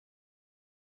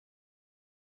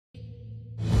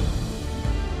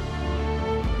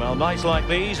Well, nights like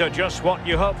these are just what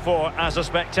you hope for as a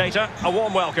spectator. A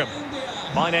warm welcome.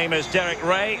 My name is Derek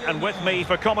Ray, and with me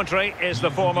for commentary is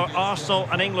the former Arsenal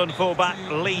and England fullback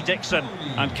Lee Dixon.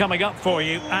 And coming up for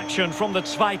you, action from the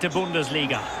Zweite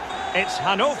Bundesliga. It's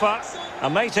Hannover,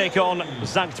 and they take on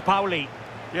St Pauli.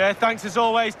 Yeah, thanks as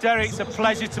always, Derek. It's a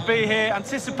pleasure to be here.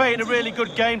 Anticipating a really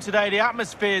good game today. The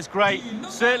atmosphere is great.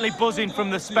 Certainly buzzing from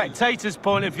the spectators'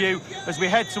 point of view as we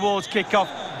head towards kick-off.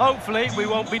 Hopefully, we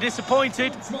won't be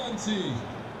disappointed.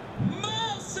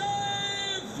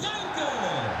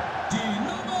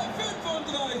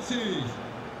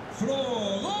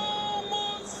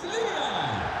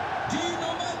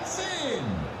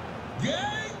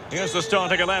 Here's the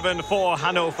starting 11 for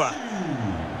Hannover.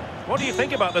 What do you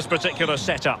think about this particular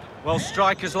setup? Well,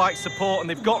 strikers like support, and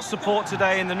they've got support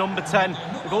today in the number 10.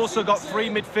 They've also got 3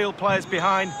 midfield players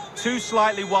behind, 2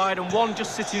 slightly wide and 1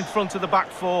 just sitting in front of the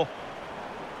back 4.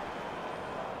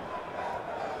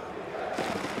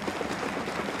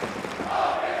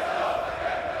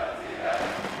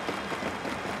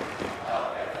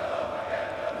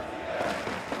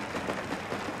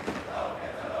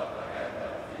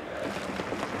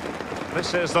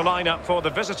 This is the lineup for the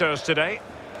visitors today.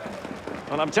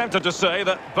 And I'm tempted to say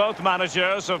that both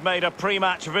managers have made a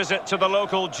pre-match visit to the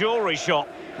local jewellery shop.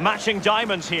 Matching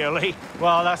diamonds here, Lee.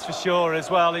 Well, that's for sure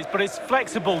as well. But it's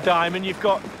flexible diamond. You've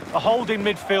got a holding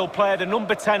midfield player, the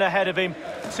number 10 ahead of him,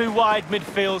 2 wide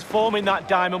midfields forming that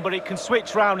diamond, but it can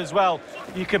switch round as well.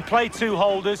 You can play 2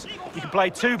 holders, you can play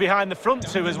 2 behind the front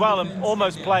 2 as well, and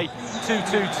almost play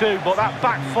 2-2-2. But that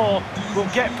back 4 will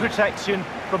get protection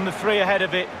from the 3 ahead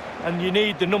of it, and you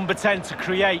need the number 10 to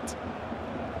create.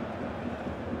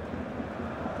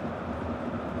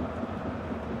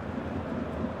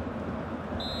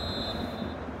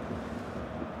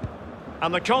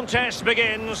 And the contest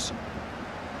begins.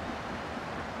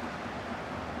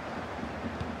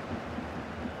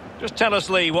 Just tell us,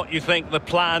 Lee, what you think the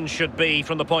plan should be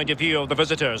from the point of view of the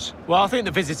visitors. Well, I think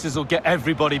the visitors will get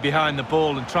everybody behind the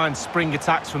ball and try and spring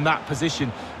attacks from that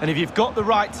position. And if you've got the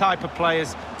right type of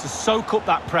players to soak up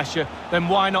that pressure, then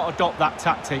why not adopt that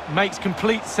tactic? Makes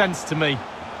complete sense to me.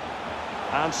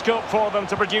 And scope for them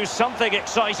to produce something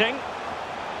exciting.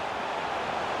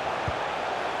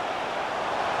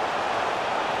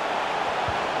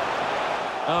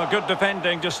 Oh, good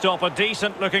defending to stop a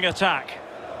decent-looking attack.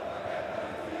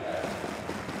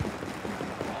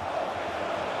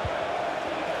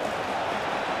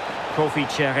 Kofi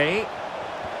Cherry.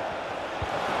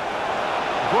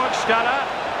 Burgstaller.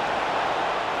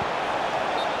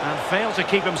 And failed to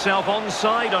keep himself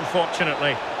onside,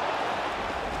 unfortunately.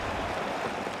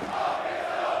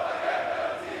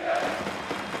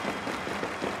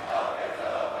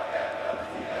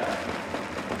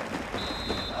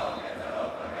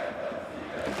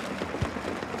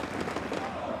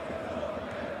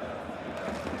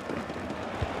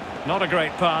 Not a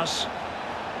great pass.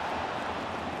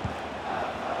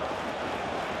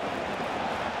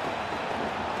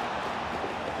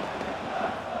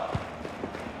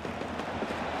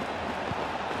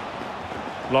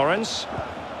 Lawrence.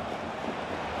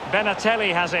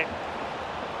 Benatelli has it.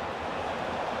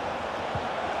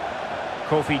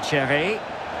 Kofi Cherry.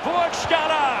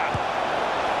 Burgstaller!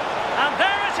 And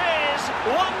there it is,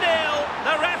 1-0.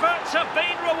 Their efforts have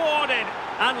been rewarded.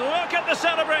 And look at the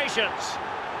celebrations.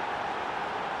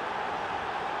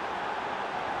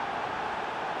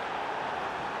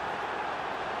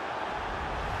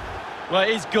 Well,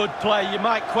 it is good play. You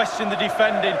might question the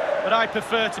defending, but I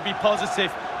prefer to be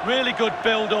positive. Really good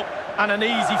build-up and an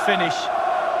easy finish.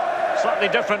 Slightly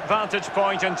different vantage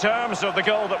point in terms of the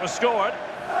goal that was scored.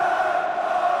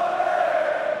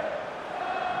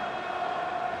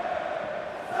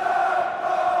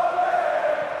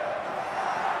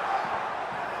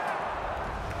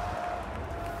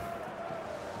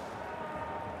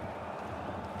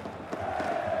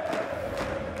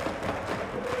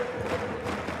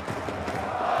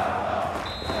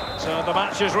 So the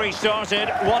match has restarted,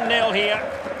 1-0 here.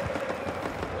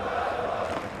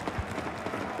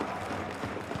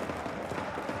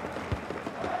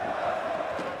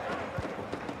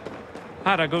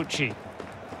 Haraguchi.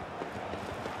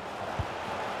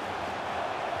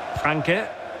 Franke.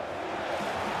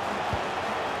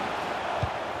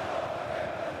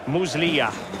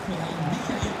 Muslia.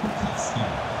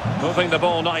 Moving the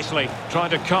ball nicely,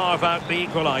 trying to carve out the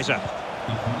equaliser.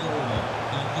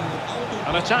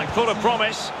 An attack full of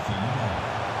promise.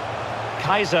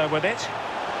 Kaiser with it.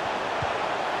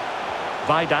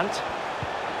 Weidand.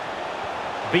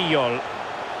 Biol.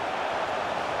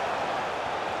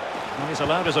 He's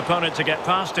allowed his opponent to get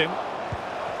past him.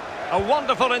 A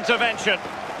wonderful intervention.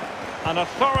 An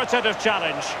authoritative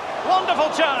challenge.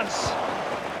 Wonderful chance.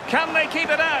 Can they keep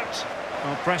it out?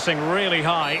 Well, pressing really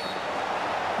high.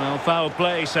 Well, foul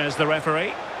play, says the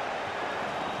referee.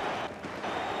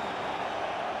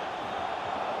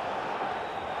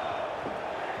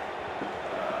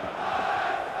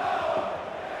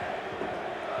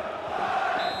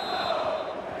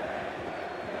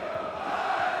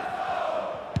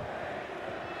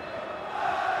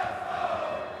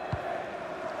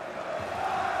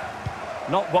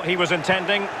 Not what he was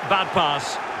intending. Bad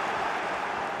pass.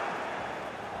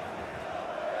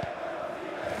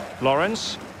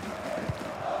 Lawrence.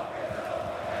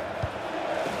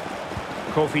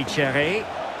 Kofi Cherry.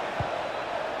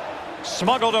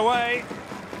 Smuggled away.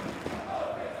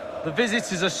 The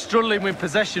visitors are struggling with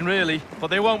possession, really, but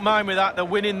they won't mind with that. They're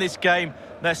winning this game.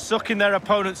 They're sucking their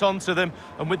opponents onto them,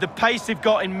 and with the pace they've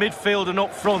got in midfield and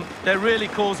up front, they're really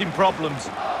causing problems.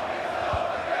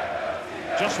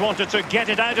 Just wanted to get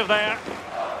it out of there.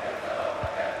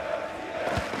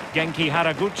 Genki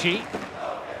Haraguchi.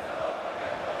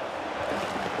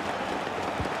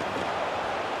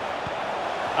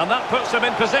 And that puts them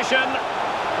in position.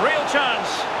 Real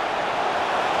chance.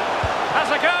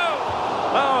 Has a go.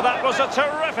 Oh, that was a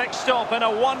terrific stop in a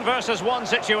 1-versus-1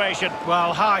 situation.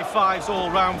 Well, high fives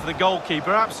all round for the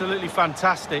goalkeeper. Absolutely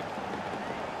fantastic.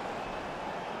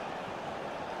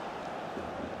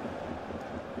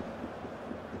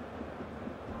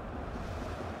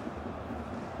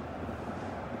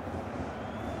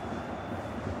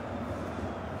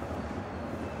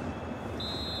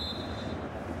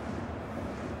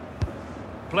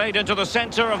 Played into the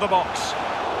centre of the box.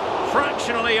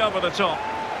 Fractionally over the top.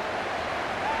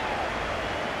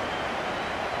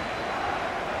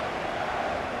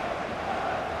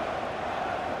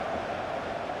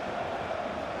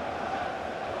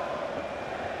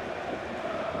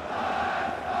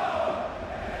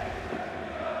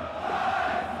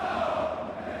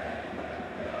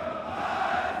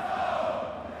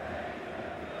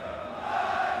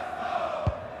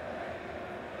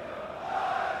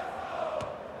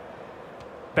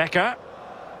 Becker.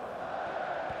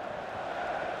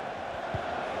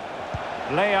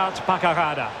 Leart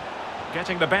Pakarada.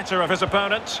 Getting the better of his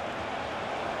opponent.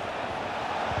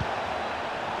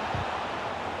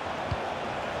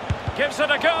 Gives it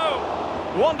a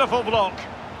go. Wonderful block.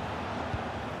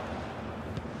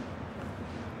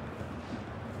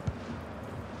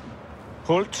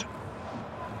 Hult.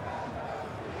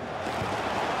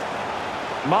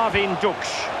 Marvin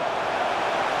Duksch.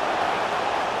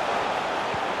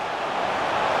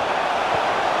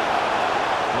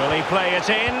 Will he play it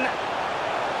in?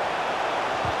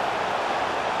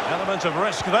 Element of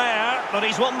risk there, but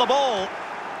he's won the ball.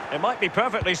 It might be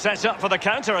perfectly set up for the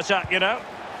counter-attack, you know.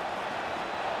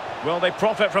 Will they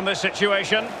profit from this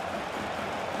situation?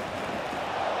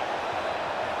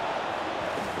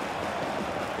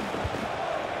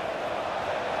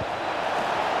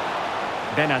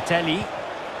 Benatelli.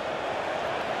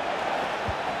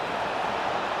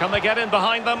 Can they get in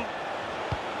behind them?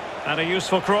 And a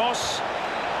useful cross.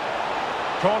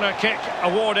 Corner kick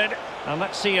awarded, and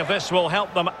let's see if this will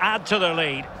help them add to their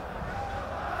lead.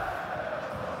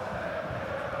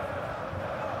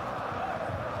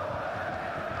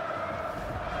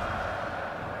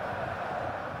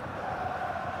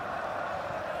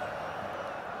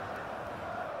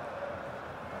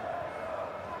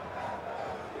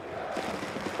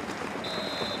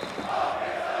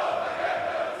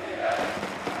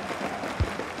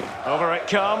 Over it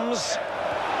comes.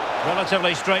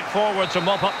 Relatively straightforward to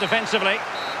mop up defensively.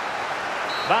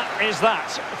 That is that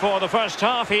for the first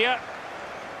half here.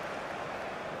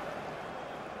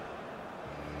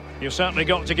 You've certainly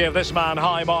got to give this man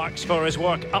high marks for his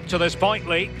work up to this point,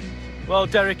 Lee. Well,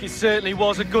 Derek, it certainly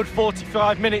was a good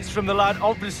 45 minutes from the lad.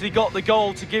 Obviously got the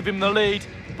goal to give him the lead,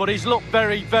 but he's looked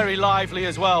very, very lively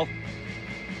as well.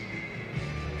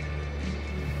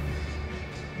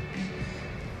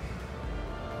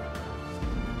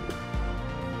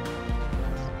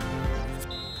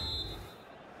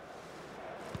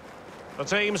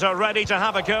 The teams are ready to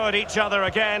have a go at each other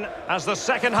again as the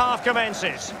second half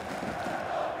commences.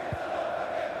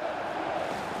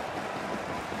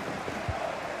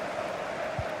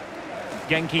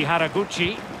 Genki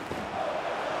Haraguchi.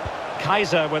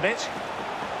 Kaiser with it.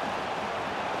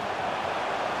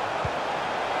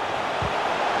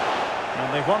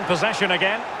 And they've won possession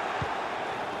again.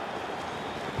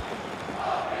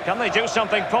 Can they do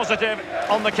something positive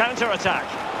on the counter-attack?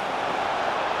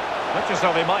 Looks as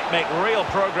though they might make real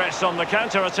progress on the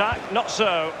counter-attack. Not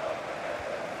so.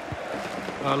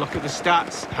 Look at the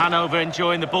stats. Hannover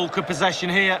enjoying the bulk of possession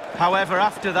here. However,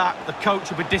 after that, the coach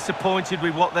will be disappointed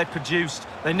with what they produced.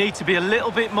 They need to be a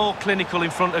little bit more clinical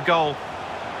in front of goal.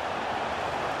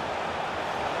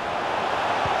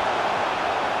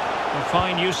 A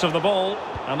fine use of the ball,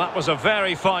 and that was a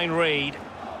very fine read.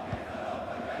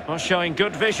 Well, showing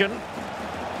good vision.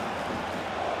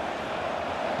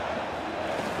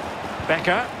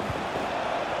 Becker.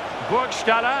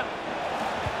 Burgstaller.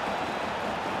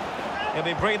 He'll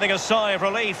be breathing a sigh of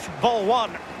relief. Ball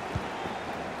one.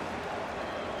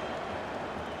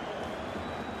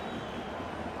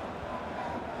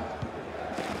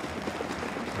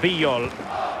 Biol.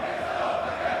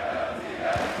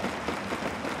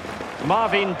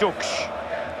 Marvin Dux.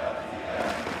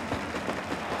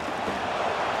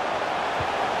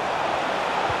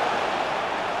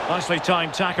 Nicely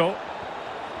timed tackle.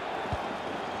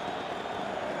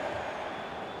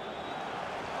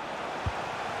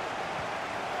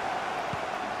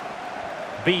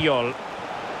 Biol.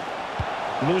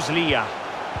 Muslia.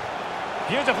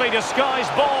 Beautifully disguised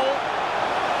ball.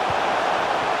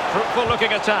 Fruitful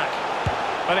looking attack.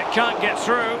 But it can't get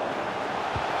through.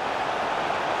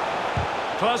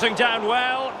 Closing down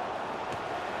well.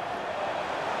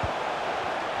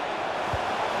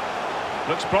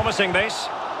 Looks promising, this.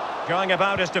 Going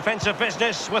about his defensive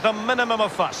business with a minimum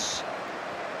of fuss.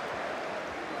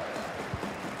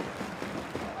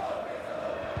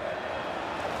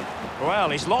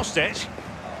 Well, he's lost it.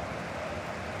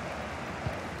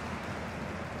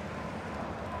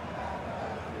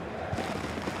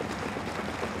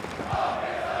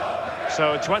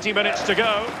 So 20 minutes to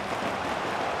go.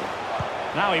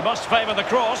 Now he must favour the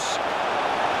cross.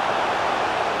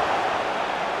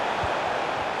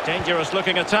 Dangerous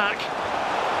looking attack.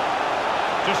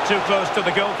 Just too close to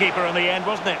the goalkeeper in the end,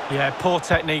 wasn't it? Yeah, poor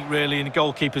technique really, and the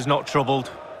goalkeeper's not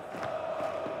troubled.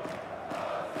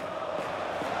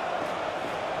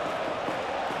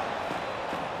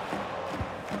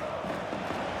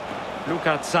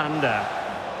 Luka Zander.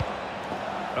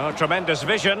 Oh, tremendous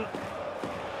vision.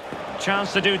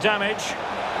 Chance to do damage.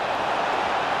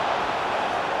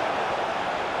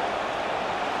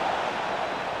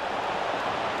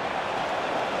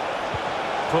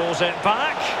 Pulls it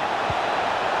back.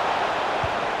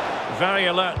 Very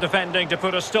alert defending to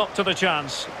put a stop to the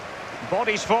chance.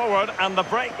 Bodies forward and the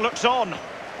break looks on.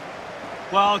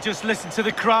 Well, just listen to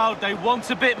the crowd. They want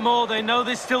a bit more. They know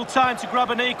there's still time to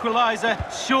grab an equaliser.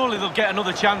 Surely they'll get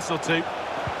another chance or two.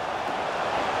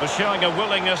 They're showing a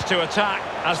willingness to attack,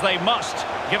 as they must,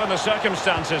 given the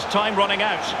circumstances. Time running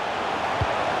out.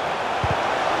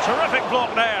 Terrific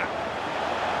block there.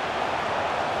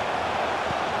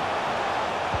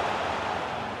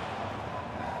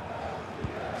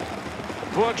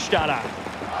 Burgstaller.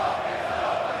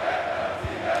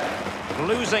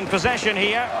 Losing possession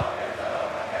here.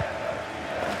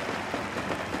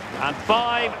 And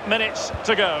 5 minutes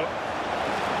to go.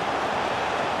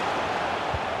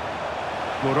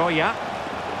 Moroya.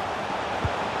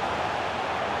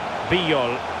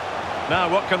 Biol. Now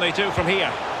what can they do from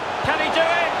here? Can he do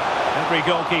it? Every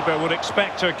goalkeeper would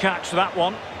expect to catch that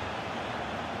one.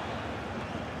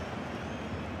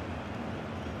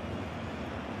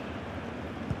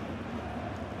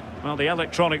 Well, the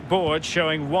electronic board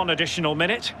showing 1 additional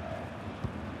minute.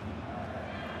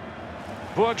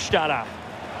 Burgstaller.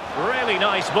 Really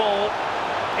nice ball.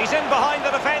 He's in behind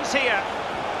the defence here.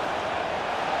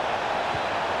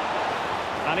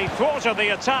 And he thwarted the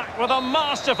attack with a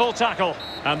masterful tackle.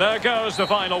 And there goes the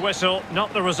final whistle.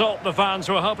 Not the result the fans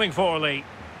were hoping for, Lee.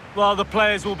 Well, the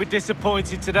players will be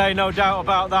disappointed today, no doubt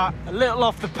about that. A little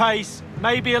off the pace,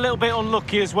 maybe a little bit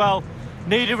unlucky as well.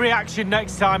 Need a reaction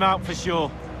next time out for sure.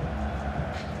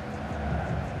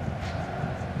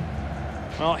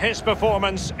 Well, his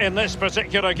performance in this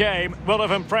particular game will have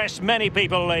impressed many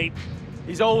people, Lee.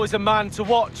 He's always a man to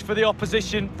watch for the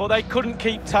opposition, but they couldn't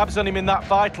keep tabs on him in that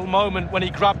vital moment when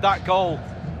he grabbed that goal.